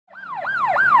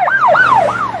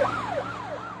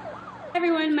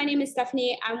my name is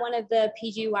Stefanie. I'm one of the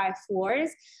PGY4s.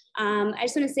 I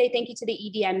just want to say thank you to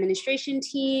the ED administration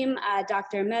team,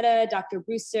 Dr. Mehta, Dr.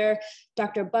 Brewster,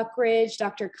 Dr. Buckridge,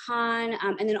 Dr. Khan,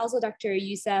 and then also Dr.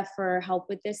 Youssef for help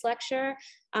with this lecture.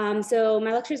 So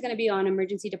my lecture is going to be on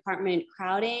emergency department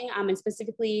crowding and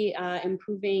specifically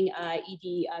improving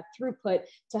ED throughput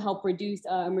to help reduce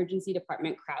emergency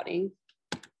department crowding.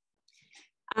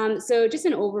 So just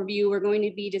an overview, we're going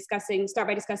to be start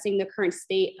by discussing the current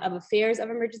state of affairs of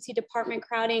emergency department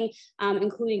crowding,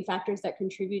 including factors that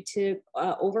contribute to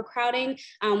overcrowding.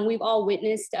 We've all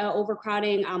witnessed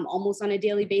overcrowding almost on a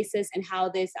daily basis and how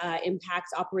this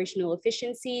impacts operational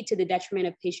efficiency to the detriment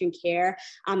of patient care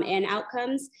and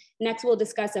outcomes. Next, we'll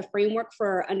discuss a framework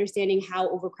for understanding how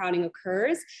overcrowding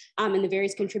occurs and the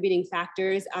various contributing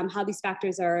factors, how these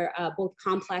factors are both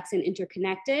complex and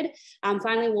interconnected.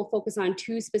 Finally, we'll focus on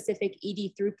two specific ED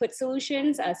throughput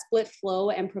solutions, split flow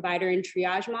and provider and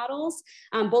triage models.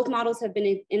 Both models have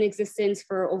been in existence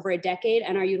for over a decade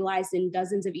and are utilized in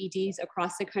dozens of EDs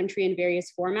across the country in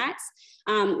various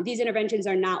formats. These interventions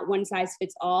are not one size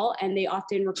fits all, and they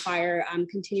often require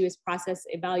continuous process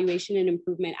evaluation and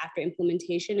improvement after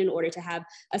implementation in order to have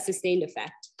a sustained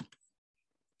effect.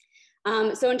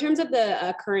 So in terms of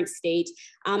the current state,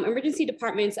 emergency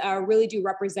departments really do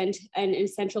represent an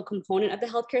essential component of the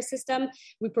healthcare system.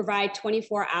 We provide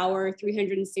 24-hour,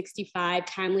 365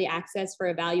 timely access for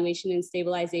evaluation and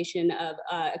stabilization of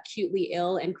acutely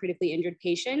ill and critically injured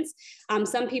patients.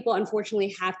 Some people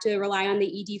unfortunately have to rely on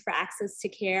the ED for access to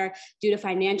care due to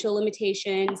financial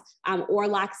limitations or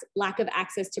lack of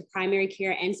access to primary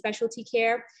care and specialty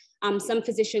care. Some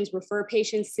physicians refer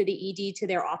patients to the ED to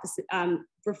their office,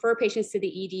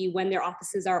 when their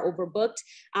offices are overbooked,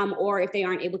 or if they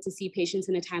aren't able to see patients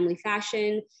in a timely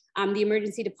fashion. The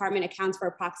emergency department accounts for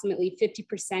approximately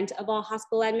 50% of all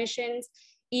hospital admissions.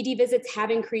 ED visits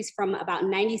have increased from about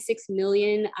 96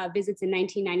 million visits in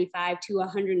 1995 to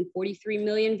 143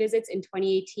 million visits in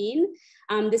 2018.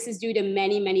 This is due to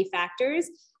many, many factors.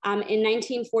 In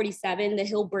 1947, the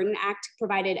Hill-Burton Act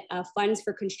provided funds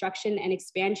for construction and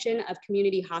expansion of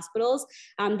community hospitals.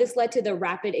 This led to the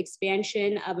rapid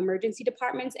expansion of emergency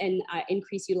departments and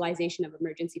increased utilization of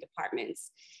emergency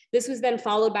departments. This was then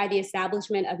followed by the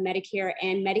establishment of Medicare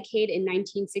and Medicaid in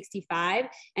 1965,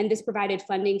 and this provided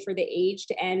funding for the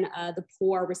aged and the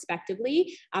poor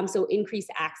respectively, so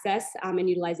increased access and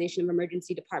utilization of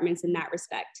emergency departments in that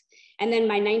respect. And then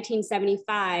by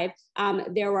 1975,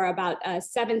 there were about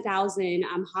 7,000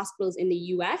 hospitals in the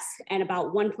US and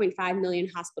about 1.5 million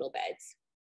hospital beds.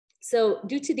 So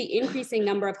due to the increasing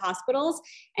number of hospitals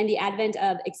and the advent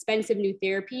of expensive new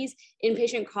therapies,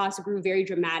 inpatient costs grew very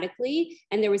dramatically,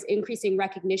 and there was increasing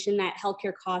recognition that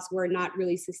healthcare costs were not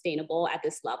really sustainable at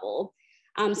this level.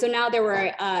 So now there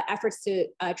were efforts to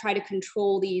try to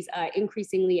control these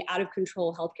increasingly out of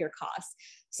control healthcare costs.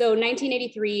 So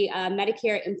 1983,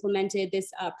 Medicare implemented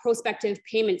this prospective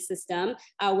payment system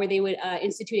where they would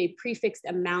institute a prefixed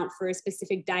amount for a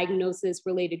specific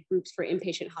diagnosis-related groups for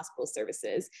inpatient hospital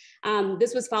services.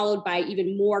 This was followed by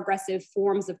even more aggressive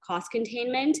forms of cost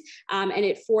containment, and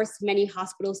it forced many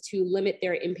hospitals to limit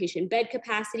their inpatient bed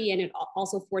capacity, and it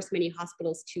also forced many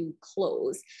hospitals to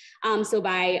close. So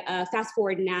by fast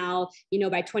forward now,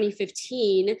 by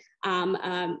 2015,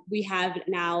 we have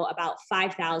now about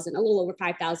 5,000, a little over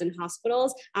 5,000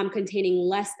 hospitals containing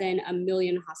less than 1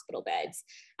 million hospital beds.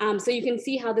 So you can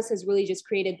see how this has really just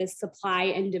created this supply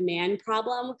and demand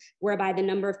problem, whereby the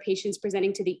number of patients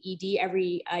presenting to the ED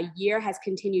every year has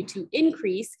continued to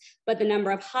increase, but the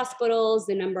number of hospitals,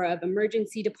 the number of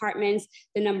emergency departments,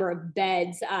 the number of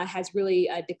beds has really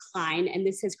declined. And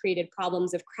this has created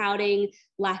problems of crowding,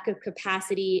 lack of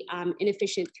capacity,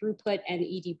 inefficient throughput, and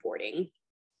ED boarding.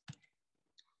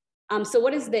 So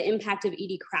what is the impact of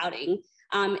ED crowding?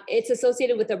 It's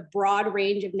associated with a broad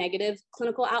range of negative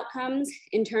clinical outcomes.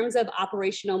 In terms of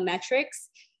operational metrics,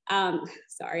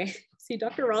 sorry, see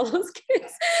Dr. Rollo's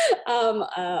kids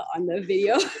on the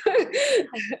video.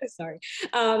 Sorry.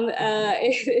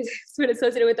 It's been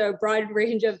associated with a broad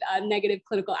range of negative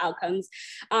clinical outcomes.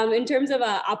 In terms of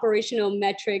operational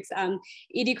metrics,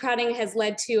 ED crowding has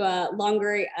led to a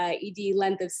longer ED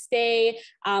length of stay,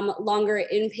 longer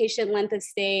inpatient length of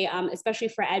stay, especially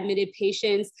for admitted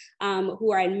patients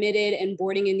who are admitted and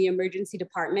boarding in the emergency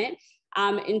department.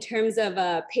 In terms of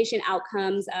patient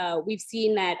outcomes, we've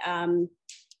seen that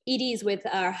EDs with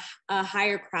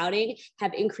higher crowding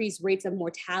have increased rates of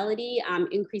mortality,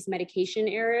 increased medication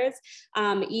errors.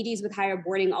 EDs with higher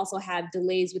boarding also have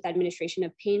delays with administration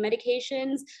of pain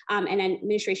medications and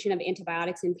administration of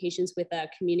antibiotics in patients with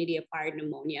community-acquired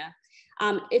pneumonia.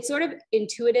 It's sort of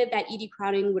intuitive that ED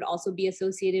crowding would also be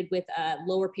associated with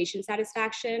lower patient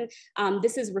satisfaction.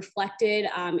 This is reflected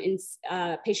in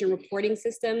patient reporting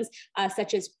systems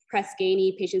such as Press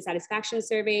Ganey patient satisfaction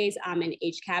surveys and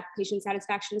HCAP patient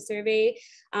satisfaction survey.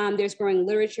 There's growing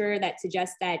literature that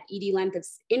suggests that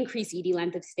increased ED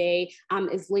length of stay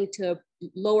is linked to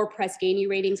lower Press Ganey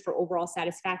ratings for overall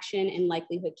satisfaction and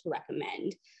likelihood to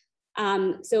recommend.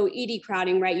 So ED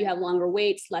crowding, right? You have longer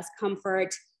waits, less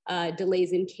comfort,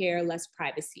 delays in care, less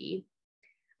privacy.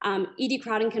 ED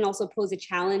crowding can also pose a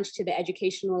challenge to the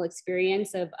educational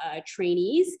experience of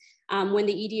trainees. When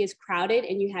the ED is crowded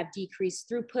and you have decreased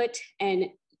throughput and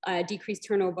decreased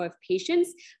turnover of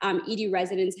patients, ED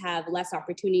residents have less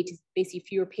opportunity they see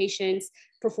fewer patients,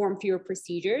 perform fewer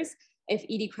procedures. If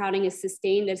ED crowding is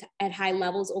sustained at high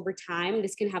levels over time,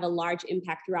 this can have a large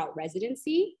impact throughout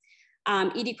residency.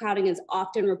 ED crowding is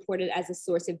often reported as a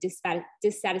source of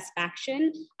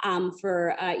dissatisfaction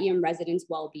for EM residents'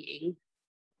 well-being.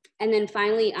 And then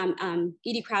finally,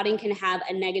 ED crowding can have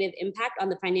a negative impact on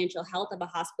the financial health of a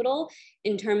hospital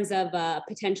in terms of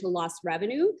potential lost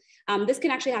revenue. This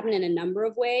can actually happen in a number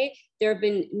of ways. There have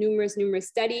been numerous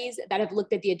studies that have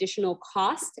looked at the additional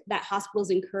cost that hospitals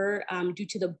incur due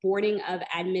to the boarding of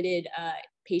admitted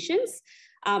patients.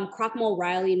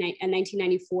 Crockmole-Riley, a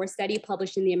 1994 study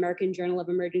published in the American Journal of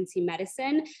Emergency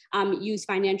Medicine, used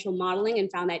financial modeling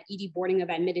and found that ED boarding of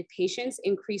admitted patients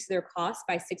increased their costs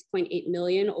by $6.8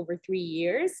 million over 3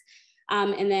 years.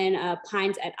 And then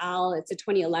Pines et al., it's a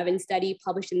 2011 study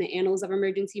published in the Annals of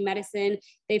Emergency Medicine.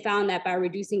 They found that by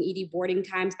reducing ED boarding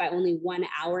times by only 1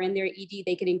 hour in their ED,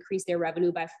 they could increase their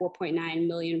revenue by $4.9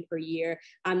 million per year.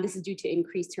 This is due to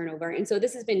increased turnover. And so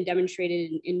this has been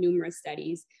demonstrated in numerous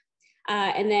studies.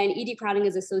 And then ED crowding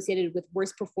is associated with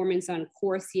worse performance on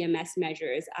core CMS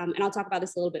measures. And I'll talk about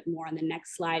this a little bit more on the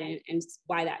next slide and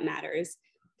why that matters.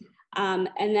 And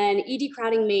then ED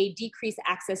crowding may decrease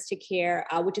access to care,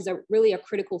 which is really a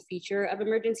critical feature of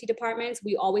emergency departments.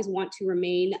 We always want to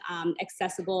remain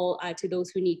accessible to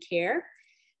those who need care.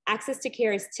 Access to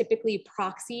care is typically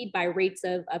proxied by rates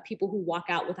of people who walk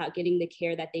out without getting the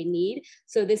care that they need.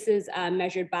 So this is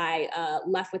measured by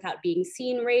left without being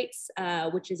seen rates,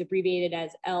 which is abbreviated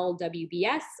as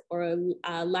LWBS, or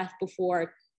left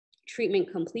before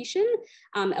treatment completion,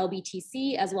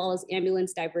 LBTC, as well as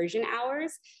ambulance diversion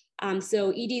hours.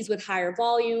 So EDs with higher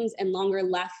volumes and longer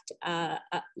length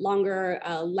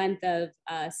of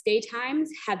stay times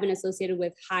have been associated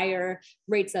with higher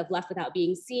rates of left without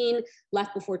being seen,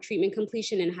 left before treatment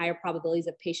completion, and higher probabilities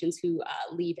of patients who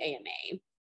leave AMA.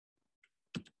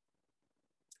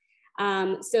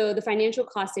 So the financial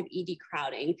cost of ED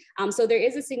crowding. So there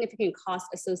is a significant cost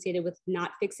associated with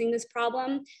not fixing this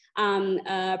problem.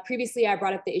 Previously, I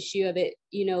brought up the issue of it,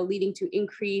 leading to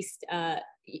increased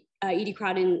ED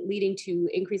crowding, leading to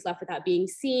increased left without being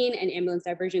seen and ambulance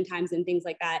diversion times and things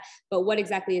like that. But what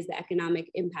exactly is the economic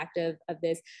impact of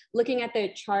this? Looking at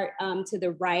the chart to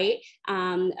the right,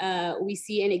 we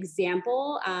see an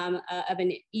example of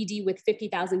an ED with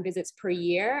 50,000 visits per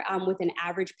year with an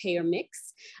average payer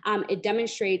mix. It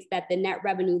demonstrates that the net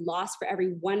revenue loss for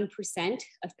every 1%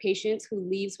 of patients who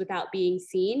leaves without being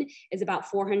seen is about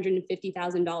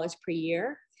 $450,000 per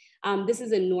year. This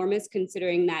is enormous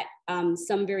considering that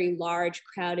some very large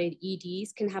crowded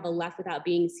EDs can have a left without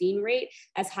being seen rate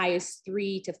as high as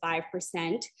 3 to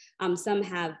 5%. Some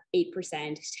have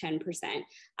 8%,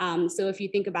 10%. So if you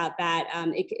think about that,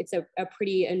 it's a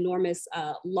pretty enormous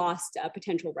lost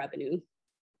potential revenue.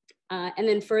 And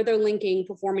then further linking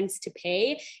performance to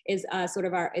pay is our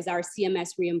CMS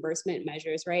reimbursement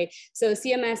measures, right? So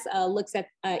CMS looks at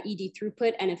ED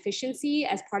throughput and efficiency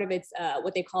as part of its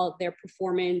what they call their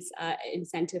performance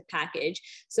incentive package.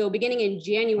 So beginning in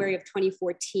January of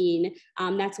 2014,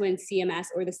 that's when CMS,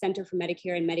 or the Center for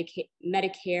Medicare and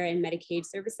Medicaid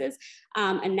Services,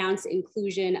 announced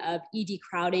inclusion of ED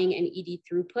crowding and ED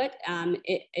throughput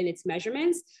in its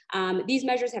measurements. These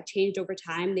measures have changed over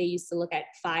time. They used to look at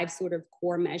 5 sort of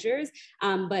core measures,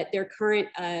 but their current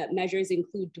measures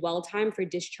include dwell time for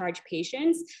discharged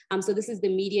patients. So this is the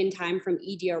median time from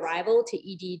ED arrival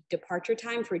to ED departure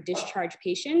time for discharged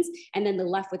patients, and then the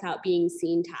left without being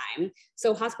seen time.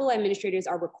 So hospital administrators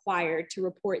are required to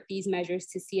report these measures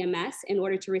to CMS in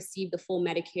order to receive the full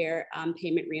Medicare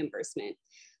payment reimbursement.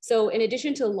 So in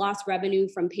addition to lost revenue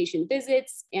from patient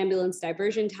visits, ambulance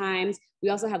diversion times, we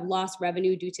also have lost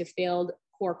revenue due to failed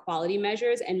core quality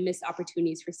measures and missed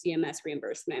opportunities for CMS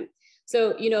reimbursement.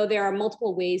 So, there are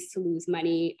multiple ways to lose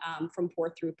money from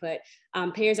poor throughput.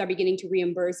 Payers are beginning to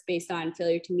reimburse based on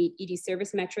failure to meet ED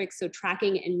service metrics. So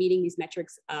tracking and meeting these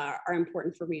metrics are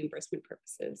important for reimbursement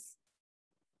purposes.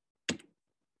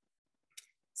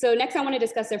 So next I want to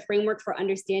discuss a framework for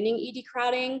understanding ED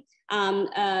crowding.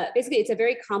 Basically, it's a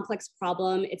very complex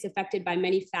problem. It's affected by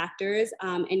many factors,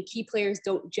 and key players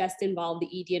don't just involve the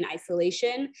ED in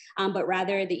isolation, but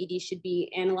rather the ED should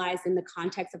be analyzed in the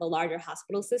context of a larger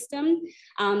hospital system.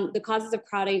 The causes of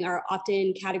crowding are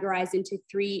often categorized into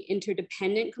three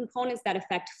interdependent components that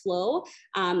affect flow.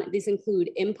 These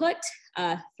include input,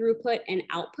 throughput, and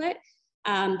output.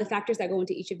 The factors that go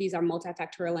into each of these are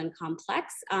multifactorial and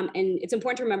complex. And it's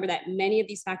important to remember that many of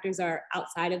these factors are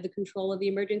outside of the control of the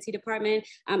emergency department.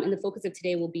 And the focus of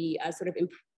today will be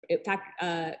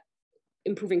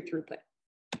improving throughput.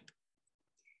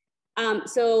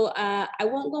 I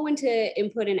won't go into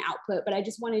input and output, but I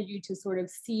just wanted you to sort of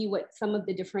see what some of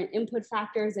the different input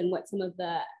factors and what some of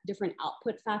the different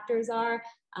output factors are.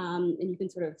 And you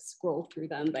can sort of scroll through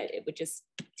them, but it would just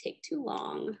take too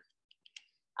long.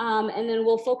 And then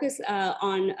we'll focus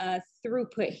on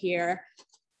throughput here.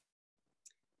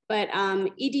 But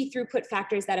ED throughput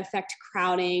factors that affect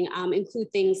crowding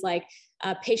include things like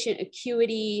patient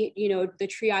acuity, the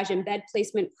triage and bed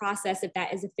placement process, if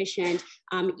that is efficient,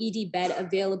 ED bed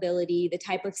availability, the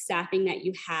type of staffing that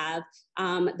you have,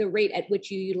 the rate at which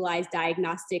you utilize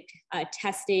diagnostic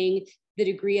testing, the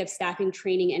degree of staffing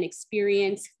training and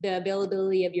experience, the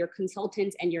availability of your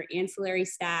consultants and your ancillary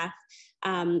staff,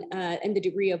 and the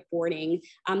degree of boarding.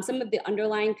 Some of the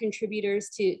underlying contributors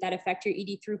that affect your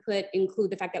ED throughput include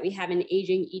the fact that we have an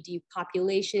aging ED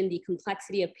population, the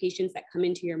complexity of patients that come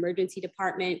into your emergency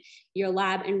department, your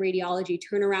lab and radiology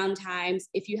turnaround times,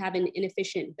 if you have an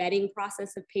inefficient bedding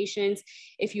process of patients,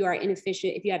 if you have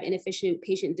inefficient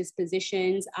patient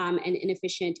dispositions and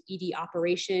inefficient ED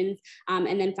operations,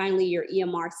 and then finally your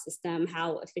EMR system,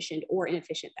 how efficient or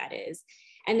inefficient that is.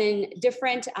 And then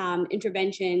different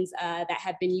interventions that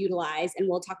have been utilized, and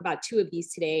we'll talk about two of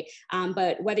these today,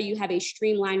 but whether you have a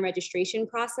streamlined registration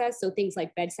process, so things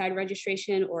like bedside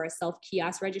registration or a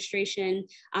self-kiosk registration,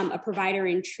 a provider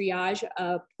in triage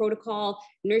protocol,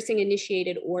 nursing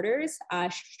initiated orders,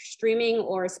 streaming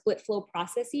or split flow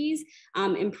processes,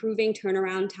 improving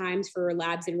turnaround times for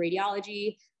labs and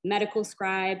radiology, medical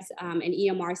scribes, an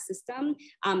EMR system,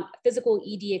 physical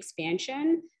ED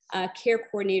expansion, care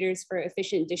coordinators for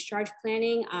efficient discharge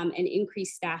planning, and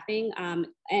increased staffing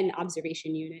and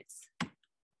observation units.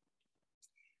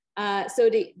 So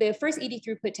the first ED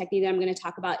throughput technique that I'm going to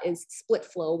talk about is split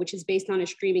flow, which is based on a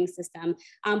streaming system.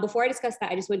 Before I discuss that,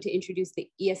 I just want to introduce the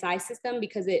ESI system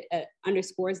because it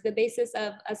underscores the basis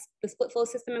of the split flow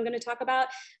system I'm going to talk about.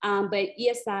 But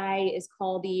ESI is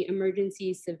called the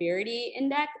Emergency Severity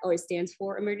Index, or it stands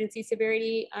for Emergency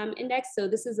Severity Index. So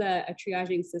this is a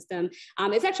triaging system.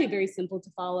 It's actually very simple to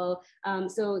follow.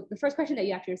 So the first question that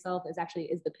you ask yourself is actually,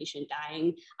 is the patient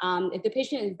dying? If the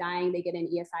patient is dying, they get an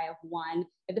ESI of 1.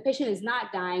 If the patient is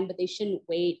not dying, but they shouldn't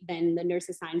wait, then the nurse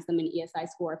assigns them an ESI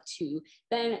score of 2.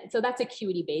 So that's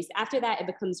acuity based. After that, it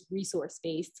becomes resource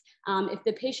based. If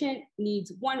the patient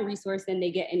needs 1 resource, then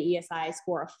they get an ESI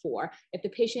score of 4. If the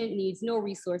patient needs no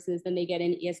resources, then they get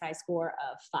an ESI score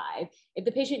of 5. If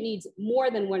the patient needs more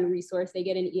than 1 resource, they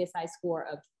get an ESI score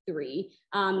of 3.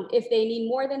 If they need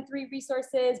more than 3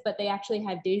 resources, but they actually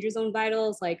have danger zone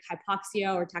vitals like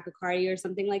hypoxia or tachycardia or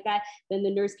something like that, then the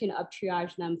nurse can up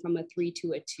triage them from a 3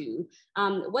 to a 2.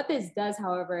 What this does,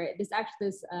 however, this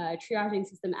triaging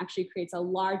system actually creates a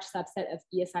large subset of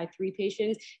ESI 3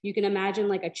 patients. You can imagine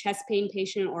like a chest pain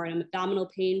patient or an abdominal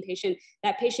pain patient.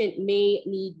 That patient may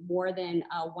need more than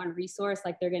 1 resource,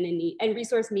 like they're going to need, and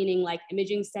resource meaning like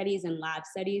imaging studies and lab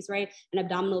studies, right? An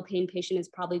abdominal pain patient is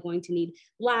probably going to need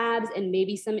labs and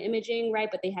maybe some imaging, right?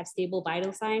 But they have stable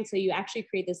vital signs. So you actually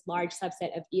create this large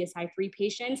subset of ESI 3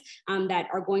 patients that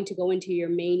are going to go into your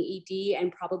main ED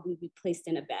and probably be placed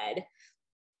in a bed.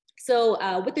 So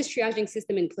with this triaging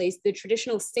system in place, the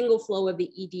traditional single flow of the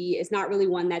ED is not really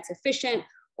one that's efficient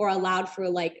or allowed for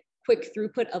like quick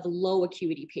throughput of low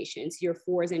acuity patients, your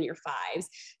 4s and your 5s.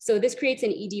 So this creates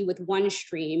an ED with 1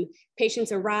 stream.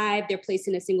 Patients arrive, they're placed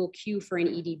in a single queue for an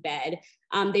ED bed.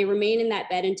 They remain in that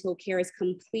bed until care is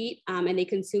complete, and they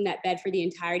consume that bed for the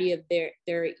entirety of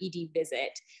their ED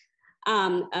visit.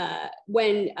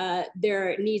 When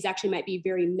their needs actually might be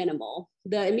very minimal.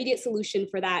 The immediate solution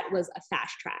for that was a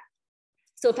fast track.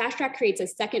 So fast track creates a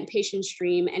second patient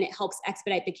stream and it helps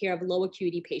expedite the care of low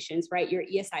acuity patients, right? Your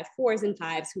ESI 4s and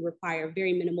 5s who require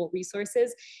very minimal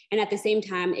resources. And at the same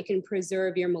time, it can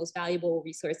preserve your most valuable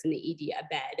resource in the ED, a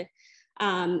bed.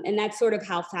 And that's sort of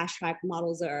how fast track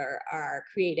models are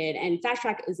created. And fast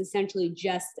track is essentially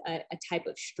just a type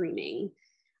of streaming.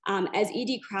 As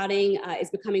ED crowding is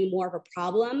becoming more of a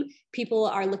problem, people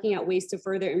are looking at ways to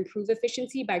further improve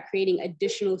efficiency by creating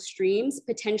additional streams,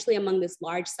 potentially among this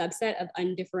large subset of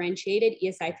undifferentiated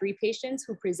ESI3 patients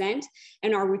who present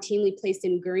and are routinely placed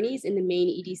in gurneys in the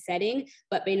main ED setting,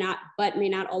 but may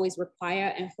not always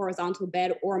require a horizontal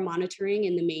bed or monitoring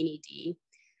in the main ED.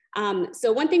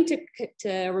 So one thing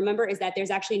to remember is that there's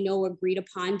actually no agreed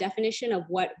upon definition of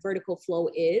what vertical flow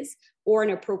is or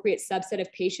an appropriate subset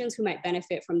of patients who might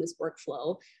benefit from this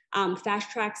workflow.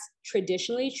 Fast tracks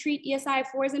traditionally treat ESI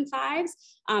 4s and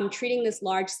 5s. Treating this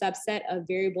large subset of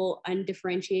variable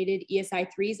undifferentiated ESI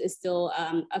 3s is still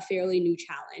a fairly new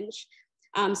challenge.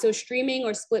 So streaming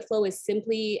or split flow is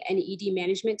simply an ED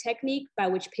management technique by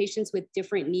which patients with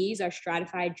different needs are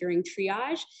stratified during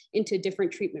triage into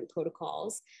different treatment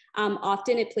protocols.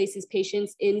 Often it places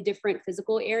patients in different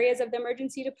physical areas of the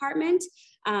emergency department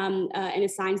and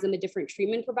assigns them a different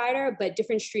treatment provider, but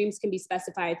different streams can be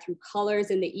specified through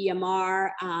colors in the EMR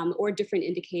or different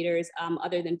indicators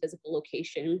other than physical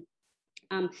location.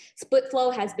 Split flow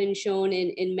has been shown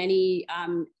in many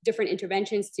different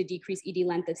interventions to decrease ED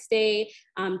length of stay,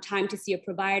 time to see a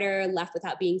provider, left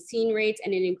without being seen rates,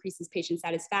 and it increases patient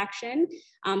satisfaction.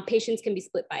 Patients can be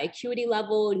split by acuity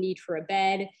level, need for a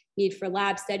bed, need for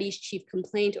lab studies, chief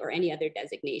complaint, or any other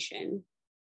designation.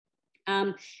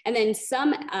 And then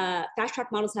some fast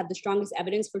track models have the strongest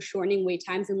evidence for shortening wait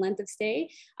times and length of stay.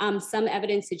 Some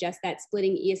evidence suggests that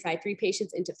splitting ESI3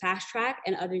 patients into fast track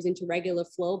and others into regular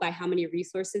flow by how many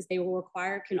resources they will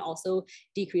require can also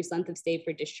decrease length of stay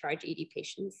for discharge ED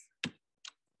patients.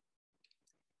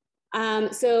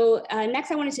 Next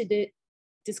I wanted to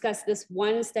discuss this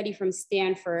one study from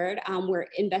Stanford where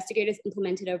investigators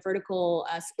implemented a vertical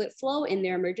split flow in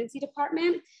their emergency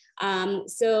department.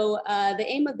 The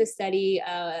aim of the study,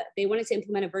 they wanted to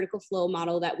implement a vertical flow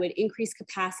model that would increase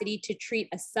capacity to treat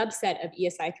a subset of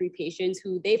ESI3 patients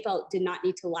who they felt did not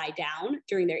need to lie down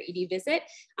during their ED visit.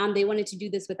 They wanted to do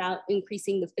this without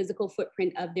increasing the physical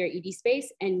footprint of their ED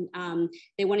space, and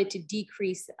they wanted to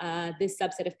decrease this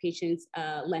subset of patients'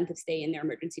 length of stay in their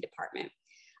emergency department.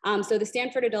 So the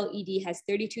Stanford Adult ED has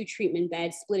 32 treatment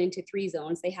beds split into 3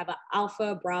 zones. They have an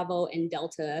alpha, bravo, and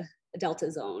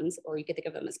delta zones, or you could think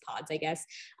of them as pods, I guess.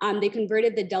 They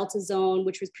converted the delta zone,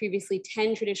 which was previously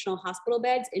 10 traditional hospital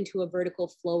beds, into a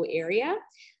vertical flow area.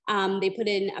 They put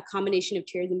in a combination of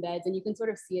chairs and beds, and you can sort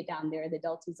of see it down there, the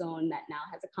delta zone that now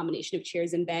has a combination of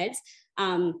chairs and beds.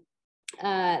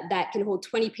 That can hold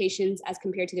 20 patients as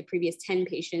compared to the previous 10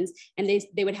 patients. And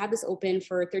they would have this open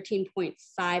for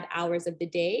 13.5 hours of the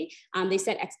day. They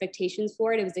set expectations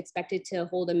for it. It was expected to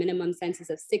hold a minimum census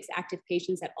of 6 active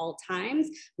patients at all times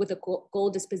with a goal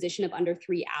disposition of under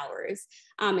 3 hours.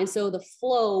 And so the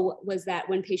flow was that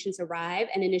when patients arrive,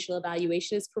 an initial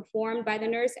evaluation is performed by the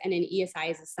nurse and an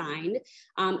ESI is assigned.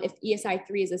 If ESI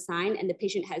 3 is assigned and the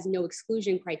patient has no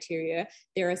exclusion criteria,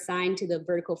 they're assigned to the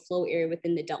vertical flow area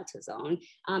within the delta zone.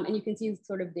 And you can see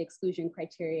sort of the exclusion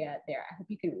criteria there. I hope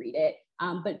you can read it.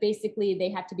 But basically they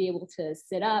have to be able to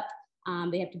sit up.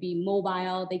 They have to be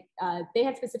mobile. They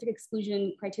had specific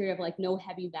exclusion criteria of like no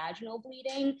heavy vaginal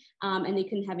bleeding, and they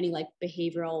couldn't have any like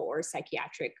behavioral or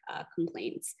psychiatric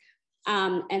complaints.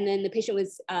 And then the patient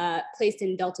was placed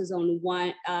in Delta Zone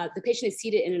 1. The patient is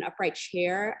seated in an upright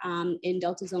chair in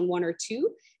Delta Zone 1 or 2.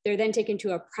 They're then taken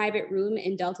to a private room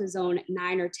in Delta Zone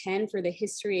 9 or 10 for the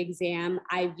history exam,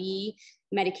 IV,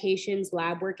 medications,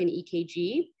 lab work, and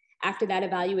EKG. After that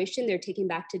evaluation, they're taken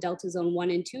back to Delta Zone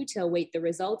 1 and 2 to await the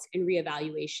results and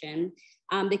reevaluation.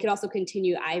 They could also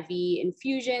continue IV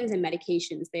infusions and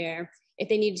medications there. If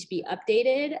they needed to be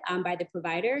updated by the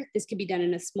provider, this could be done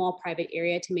in a small private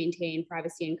area to maintain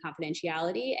privacy and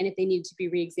confidentiality. And if they needed to be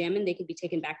re-examined, they could be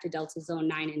taken back to Delta Zone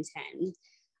 9 and 10.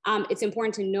 It's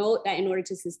important to note that in order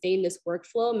to sustain this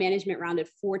workflow, management rounded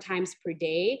 4 times per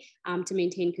day to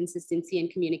maintain consistency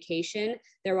and communication.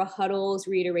 There were huddles,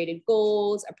 reiterated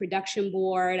goals, a production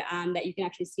board that you can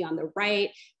actually see on the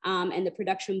right. And the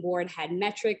production board had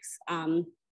metrics,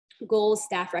 goals,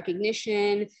 staff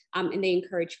recognition, and they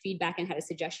encouraged feedback and had a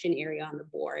suggestion area on the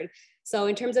board. So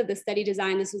in terms of the study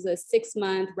design, this was a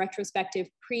 6-month retrospective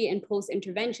pre and post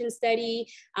intervention study.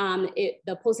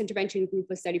 The post intervention group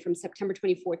was studied from September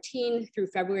 2014 through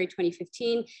February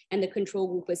 2015, and the control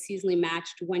group was seasonally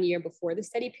matched 1 year before the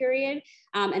study period.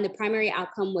 And the primary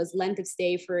outcome was length of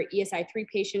stay for ESI 3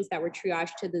 patients that were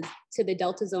triaged to the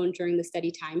Delta zone during the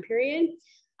study time period.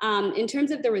 In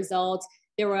terms of the results,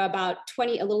 there were about a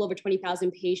little over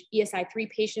 20,000 ESI 3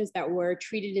 patients that were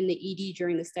treated in the ED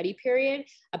during the study period.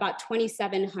 About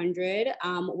 2,700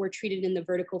 were treated in the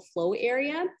vertical flow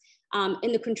area.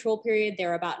 In the control period, there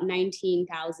were about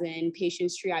 19,000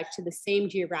 patients triaged to the same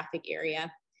geographic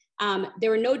area. There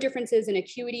were no differences in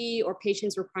acuity or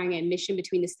patients requiring admission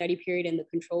between the study period and the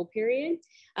control period.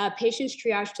 Patients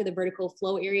triaged to the vertical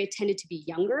flow area tended to be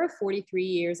younger, 43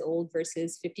 years old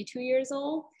versus 52 years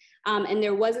old. And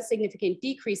there was a significant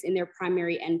decrease in their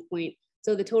primary endpoint.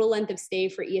 So the total length of stay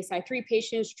for ESI3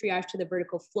 patients triaged to the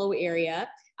vertical flow area,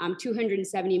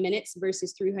 270 minutes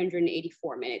versus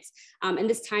 384 minutes. And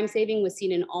this time saving was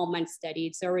seen in all months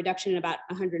studied, so a reduction in about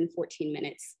 114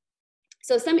 minutes.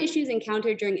 So some issues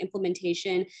encountered during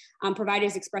implementation,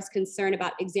 providers expressed concern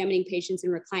about examining patients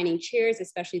in reclining chairs,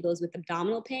 especially those with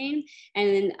abdominal pain.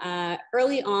 And then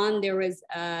early on, there was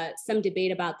some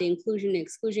debate about the inclusion and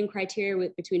exclusion criteria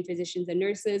between physicians and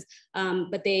nurses,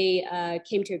 but they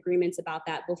came to agreements about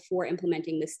that before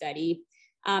implementing the study.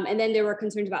 And then there were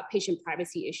concerns about patient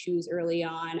privacy issues early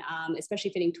on,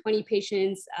 especially fitting 20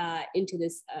 patients into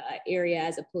this area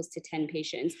as opposed to 10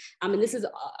 patients. And this is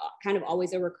kind of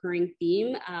always a recurring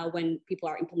theme when people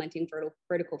are implementing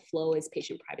vertical flow, is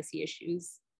patient privacy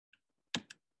issues.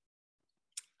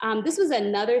 This was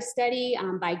another study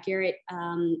by Garrett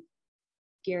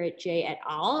J. et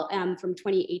al. From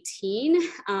 2018.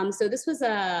 So this was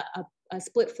a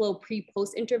split flow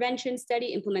pre-post intervention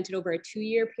study implemented over a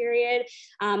 2-year period.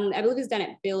 I believe it was done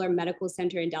at Baylor Medical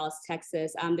Center in Dallas,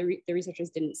 Texas. The researchers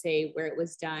didn't say where it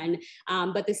was done,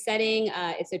 but the setting,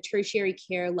 it's a tertiary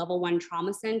care level 1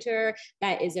 trauma center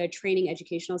that is a training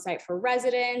educational site for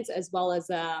residents, as well as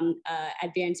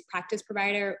advanced practice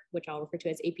provider, which I'll refer to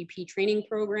as APP training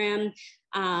program.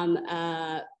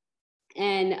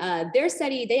 And their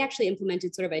study, they actually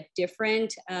implemented sort of a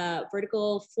different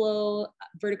vertical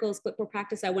split flow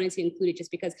practice. I wanted to include it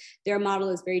just because their model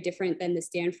is very different than the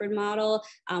Stanford model,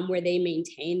 where they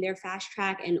maintained their fast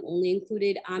track and only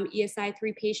included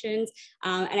ESI3 patients.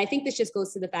 And I think this just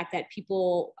goes to the fact that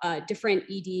different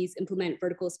EDs implement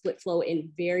vertical split flow in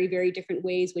very, very different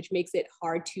ways, which makes it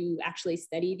hard to actually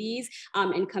study these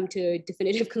and come to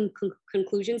definitive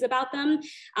conclusions about them.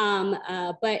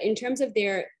 But in terms of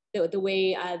the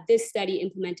way this study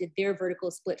implemented their vertical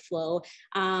split flow,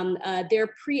 their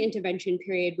pre-intervention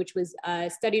period, which was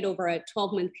studied over a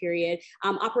 12-month period,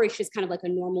 operates just kind of like a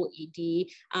normal ED.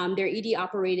 Their ED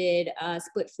operated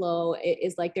split flow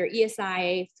is like their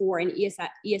ESI4 and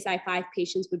ESI5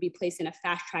 patients would be placed in a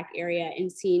fast track area and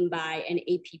seen by an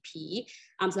APP.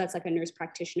 So that's like a nurse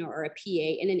practitioner or a PA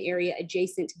in an area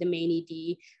adjacent to the main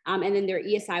ED. And then their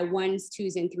ESI1s,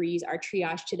 2s, and 3s are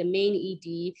triaged to the main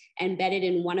ED and bedded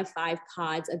in one of 5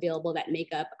 pods available that make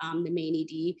up the main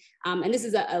ED. And this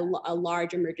is a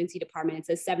large emergency department. It's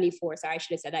a 74, sorry, I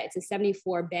should have said that. It's a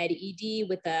 74 bed ED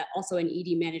with also an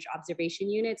ED managed observation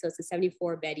unit. So it's a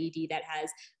 74 bed ED that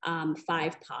has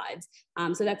 5 pods.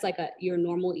 So that's like your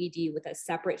normal ED with a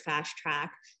separate fast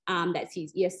track that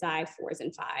sees ESI 4s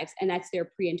and 5s. And that's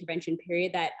their pre-intervention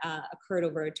period that occurred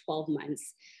over 12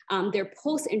 months. Their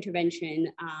post-intervention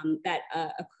that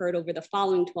occurred over the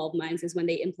following 12 months is when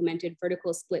they implemented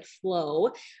vertical split flow.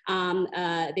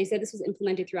 They said this was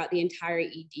implemented throughout the entire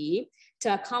ED.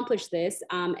 To accomplish this,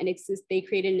 they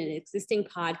created an existing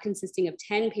pod consisting of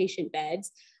 10 patient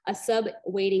beds, a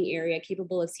sub-waiting area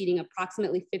capable of seating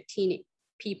approximately 15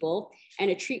 people,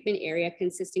 and a treatment area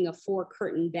consisting of 4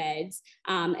 curtain beds,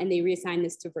 and they reassigned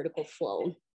this to vertical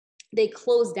flow. They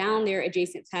closed down their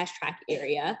adjacent fast track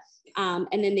area, and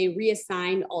then they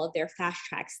reassigned all of their fast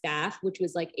track staff, which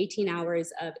was like 18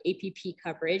 hours of APP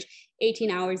coverage, 18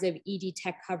 hours of ED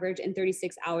tech coverage, and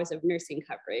 36 hours of nursing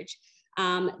coverage.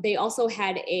 They also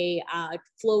had a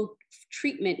flow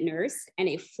treatment nurse and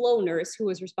a flow nurse who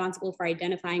was responsible for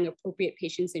identifying appropriate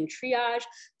patients in triage,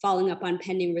 following up on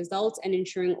pending results, and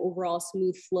ensuring overall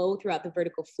smooth flow throughout the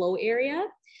vertical flow area.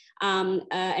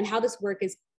 And how this worked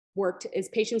is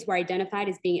patients were identified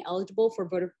as being eligible for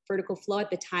vertical flow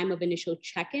at the time of initial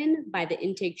check-in by the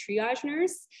intake triage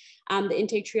nurse. The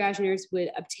intake triage nurse would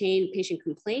obtain patient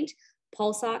complaint,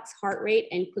 pulse ox, heart rate,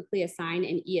 and quickly assign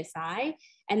an ESI.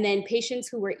 And then patients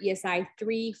who were ESI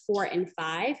 3, 4, and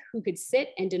 5 who could sit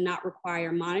and did not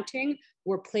require monitoring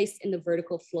were placed in the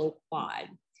vertical flow quad.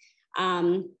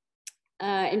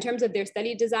 In terms of their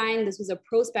study design, this was a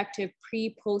prospective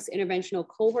pre-post interventional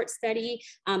cohort study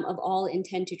of all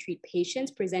intent to treat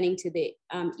patients presenting to the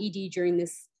ED during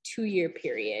this 2-year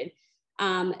period.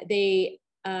 They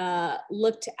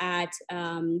looked at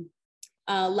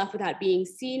left without being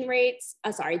seen rates.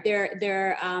 Their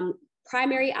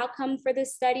primary outcome for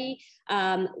this study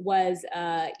was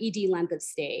ED length of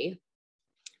stay.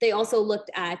 They also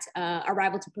looked at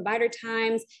arrival to provider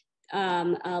times,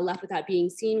 left without being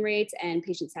seen rates, and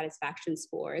patient satisfaction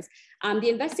scores. The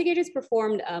investigators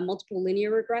performed multiple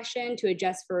linear regression to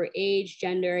adjust for age,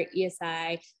 gender,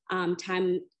 ESI,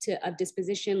 time of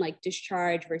disposition, like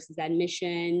discharge versus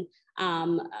admission,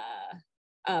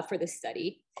 for the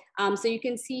study. So you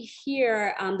can see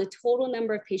here the total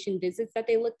number of patient visits that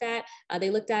they looked at. They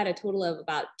looked at a total of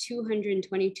about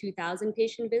 222,000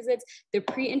 patient visits. The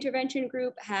pre-intervention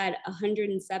group had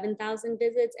 107,000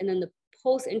 visits, and then the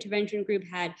post-intervention group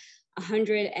had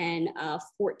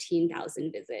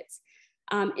 114,000 visits.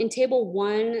 In table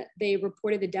 1, they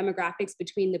reported the demographics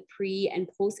between the pre and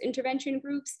post-intervention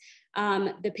groups.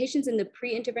 The patients in the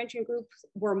pre-intervention group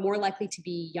were more likely to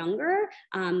be younger.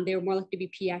 They were more likely to be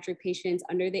pediatric patients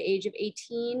under the age of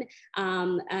 18.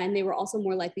 And they were also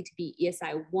more likely to be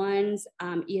ESI 1s,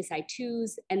 ESI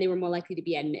 2s, and they were more likely to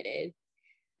be admitted.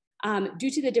 Due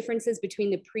to the differences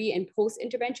between the pre and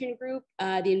post-intervention group,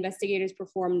 the investigators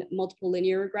performed multiple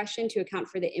linear regression to account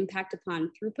for the impact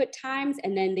upon throughput times,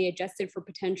 and then they adjusted for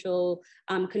potential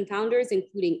confounders,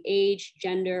 including age,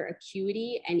 gender,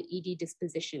 acuity, and ED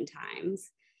disposition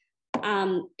times.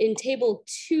 In table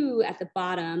 2 at the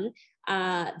bottom,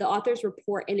 the authors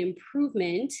report an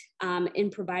improvement in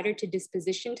provider to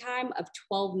disposition time of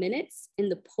 12 minutes in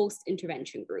the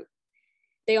post-intervention group.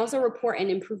 They also report an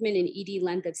improvement in ED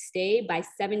length of stay by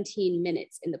 17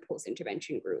 minutes in the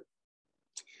post-intervention group.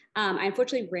 I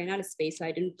unfortunately ran out of space, so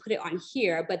I didn't put it on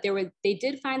here, but they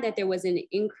did find that there was an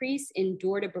increase in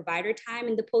door-to-provider time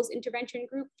in the post-intervention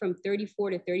group from 34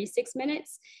 to 36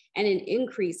 minutes, and an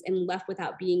increase in left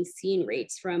without being seen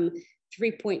rates from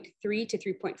 3.3 to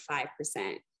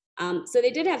 3.5%. So they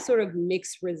did have sort of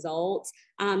mixed results.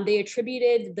 They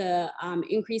attributed the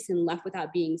increase in left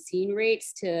without being seen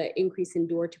rates to increase in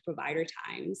door to provider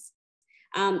times.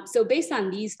 So based on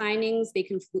these findings, they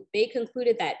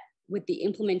concluded that with the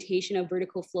implementation of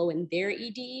vertical flow in their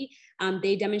ED,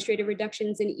 they demonstrated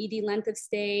reductions in ED length of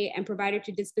stay and provider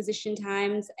to disposition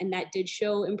times, and that did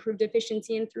show improved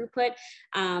efficiency and throughput,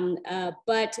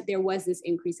 but there was this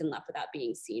increase in left without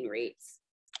being seen rates.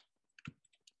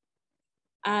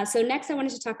 So next I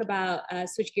wanted to talk about,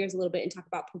 switch gears a little bit and talk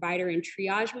about provider and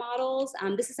triage models.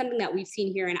 This is something that we've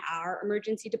seen here in our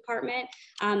emergency department.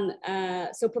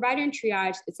 So provider and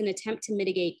triage, it's an attempt to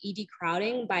mitigate ED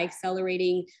crowding by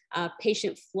accelerating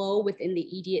patient flow within the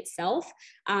ED itself.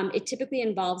 It typically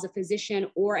involves a physician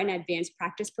or an advanced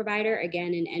practice provider,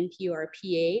 again, an NP or a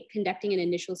PA, conducting an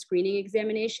initial screening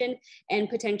examination and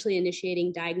potentially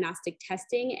initiating diagnostic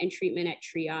testing and treatment at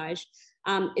triage.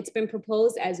 It's been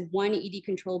proposed as one ED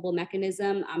controllable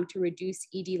mechanism to reduce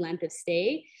ED length of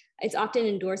stay. It's often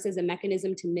endorsed as a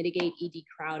mechanism to mitigate ED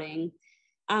crowding.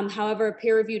 However,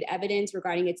 peer-reviewed evidence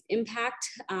regarding its impact,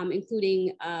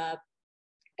 including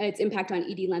its impact on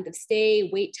ED length of stay,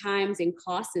 wait times, and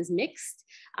costs is mixed.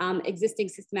 Existing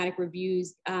systematic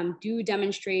reviews do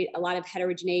demonstrate a lot of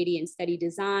heterogeneity in study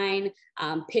design,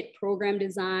 PIT program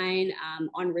design,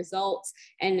 on results,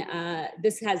 and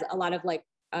this has a lot of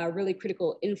really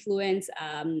critical influence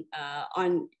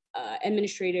on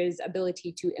administrators'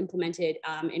 ability to implement it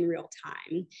in real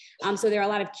time. So there are a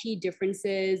lot of key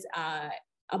differences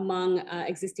among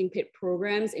existing PIT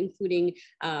programs, including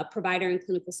provider and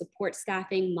clinical support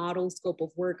staffing, model, scope of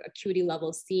work, acuity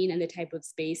levels seen, and the type of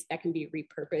space that can be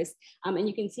repurposed. And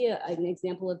you can see an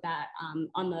example of that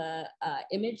on the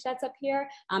image that's up here.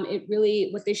 It really,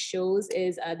 what this shows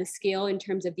is the scale in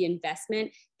terms of the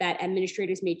investment that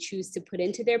administrators may choose to put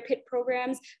into their PIT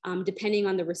programs, depending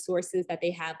on the resources that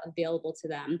they have available to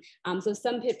them. So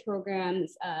some PIT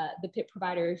programs, the PIT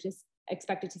provider is just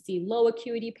expected to see low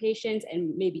acuity patients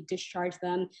and maybe discharge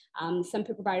them. Some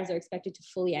PIT providers are expected to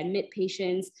fully admit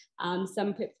patients.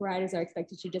 Some PIT providers are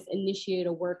expected to just initiate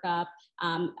a workup.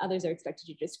 Others are expected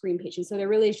to just screen patients. So there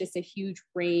really is just a huge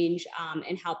range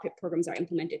in how PIT programs are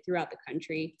implemented throughout the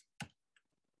country.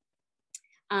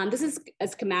 This is a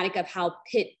schematic of how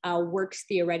PIT works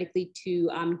theoretically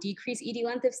to decrease ED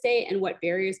length of stay and what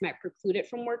barriers might preclude it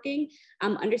from working.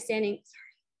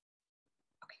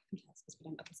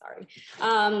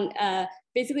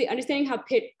 Basically understanding how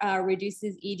PIT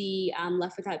reduces ED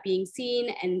left without being seen,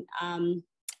 and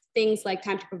things like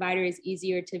time to provider is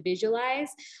easier to visualize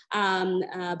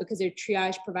because their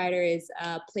triage provider is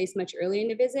placed much earlier in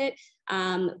the visit.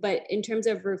 But in terms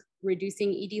of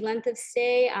reducing ED length of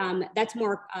stay, that's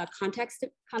more context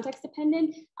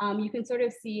dependent. You can sort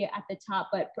of see at the top,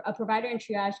 but a provider in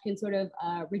triage can sort of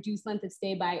reduce length of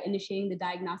stay by initiating the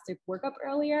diagnostic workup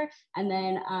earlier. And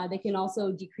then they can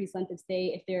also decrease length of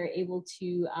stay if they're able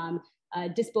to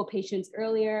dispo patients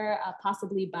earlier,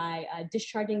 possibly by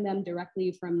discharging them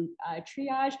directly from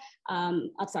triage.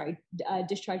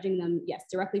 Discharging them, yes,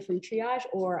 directly from triage,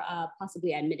 or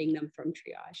possibly admitting them from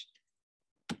triage.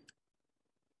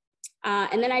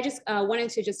 And then I just wanted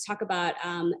to just talk about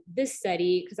this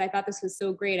study, because I thought this was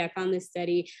so great. I found this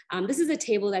study. This is a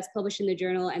table that's published in the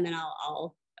journal, and then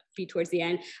I'll be towards the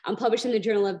end, published in the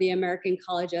Journal of the American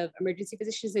College of Emergency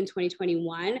Physicians in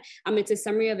 2021. It's a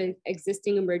summary of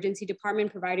existing emergency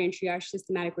department, provider, and triage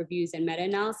systematic reviews and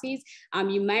meta-analyses.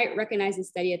 You might recognize the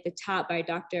study at the top by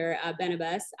Dr.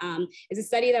 Benabus. It's a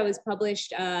study that was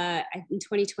published in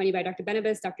 2020 by Dr.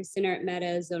 Benabus, Dr. Sinnert,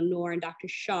 Mehta, Zonor, and Dr.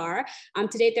 Shar.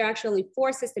 To date, there are actually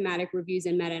 4 systematic reviews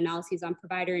and meta-analyses on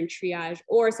provider and triage,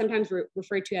 or sometimes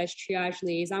referred to as triage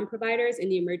liaison providers in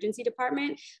the emergency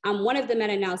department. One of the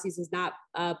meta-analyses is not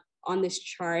on this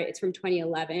chart. It's from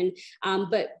 2011.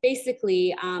 But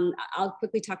basically, I'll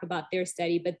quickly talk about their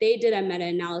study, but they did a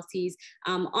meta-analysis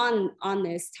on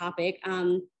this topic.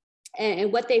 And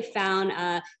what they found,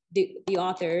 the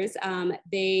authors,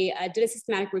 they did a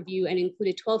systematic review and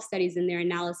included 12 studies in their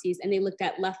analyses, and they looked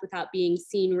at left without being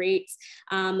seen rates.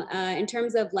 In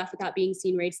terms of left without being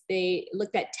seen rates, they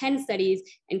looked at 10 studies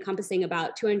encompassing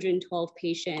about 212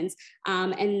 patients.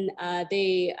 And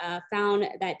they found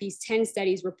that these 10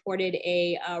 studies reported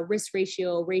a risk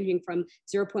ratio ranging from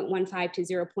 0.15 to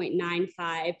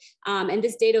 0.95. And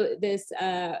this data,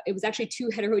 it was actually too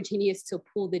heterogeneous to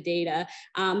pool the data.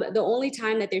 The only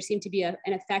time that there seemed to be an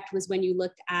effect was when you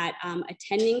looked at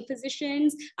attending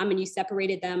physicians and you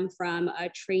separated them from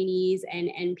trainees and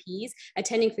NPs.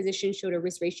 Attending physicians showed a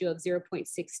risk ratio of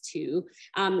 0.62.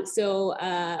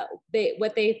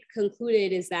 What they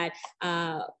concluded is that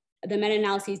the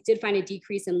meta-analyses did find a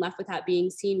decrease in left without being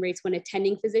seen rates when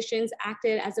attending physicians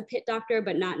acted as a PIT doctor,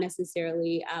 but not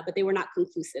necessarily, but they were not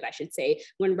conclusive, I should say,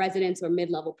 when residents or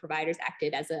mid-level providers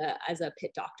acted as a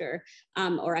PIT doctor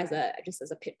or just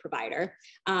as a PIT provider.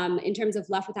 In terms of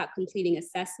left without completing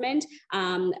assessment,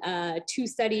 2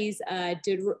 studies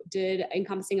did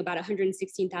encompassing about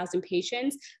 116,000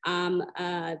 patients.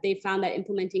 They found that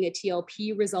implementing a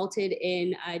TLP resulted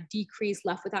in a decreased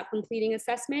left without completing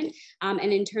assessment.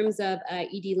 And in terms of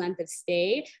ED length of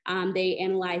stay, they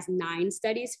analyzed 9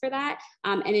 studies for that.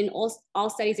 And in all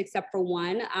studies except for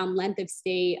one, length of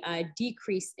stay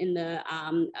decreased in the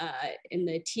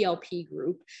TLP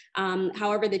group.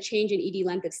 However, the change in ED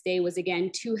length of stay was again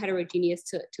too heterogeneous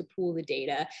to pool the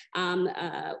data,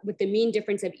 with the mean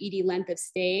difference of ED length of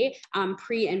stay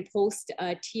pre and post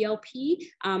TLP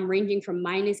ranging from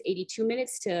minus 82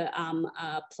 minutes to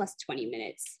plus 20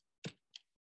 minutes.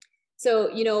 So,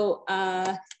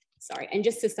 sorry, and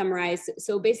just to summarize,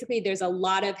 so basically there's a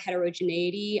lot of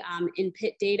heterogeneity in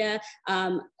PIT data.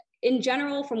 In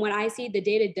general, from what I see, the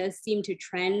data does seem to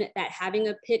trend that having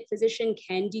a PIT physician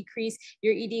can decrease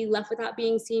your ED left without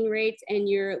being seen rates and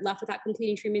your left without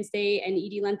completing treatment stay and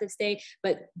ED length of stay,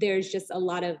 but there's just a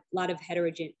lot of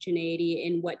heterogeneity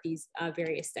in what these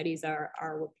various studies are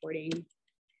reporting.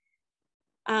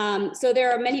 So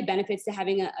there are many benefits to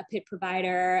having a PIT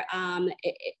provider.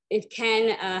 It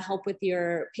can help with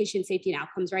your patient safety and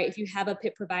outcomes, right? If you have a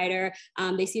PIT provider,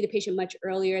 they see the patient much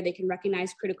earlier, they can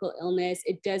recognize critical illness.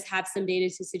 It does have some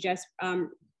data to suggest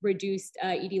reduced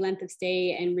ED length of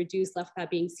stay and reduced left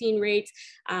without being seen rates.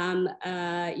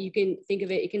 You can think of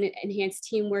it, it can enhance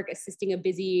teamwork, assisting a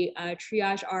busy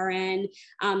triage RN.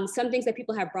 Some things that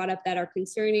people have brought up that are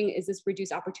concerning is this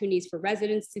reduced opportunities for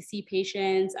residents to see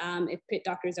patients if PIT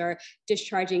doctors are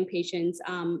discharging patients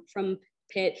from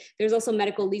PIT. There's also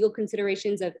medical legal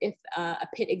considerations of if a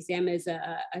PIT exam is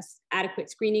a adequate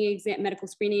screening exam, medical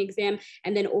screening exam,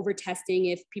 and then over testing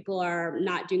if people are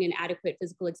not doing an adequate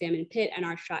physical exam in PIT and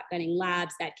are shotgunning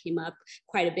labs. That came up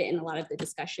quite a bit in a lot of the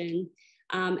discussion.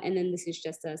 And then this is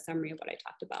just a summary of what I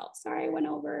talked about. Sorry, I went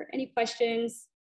over. Any questions?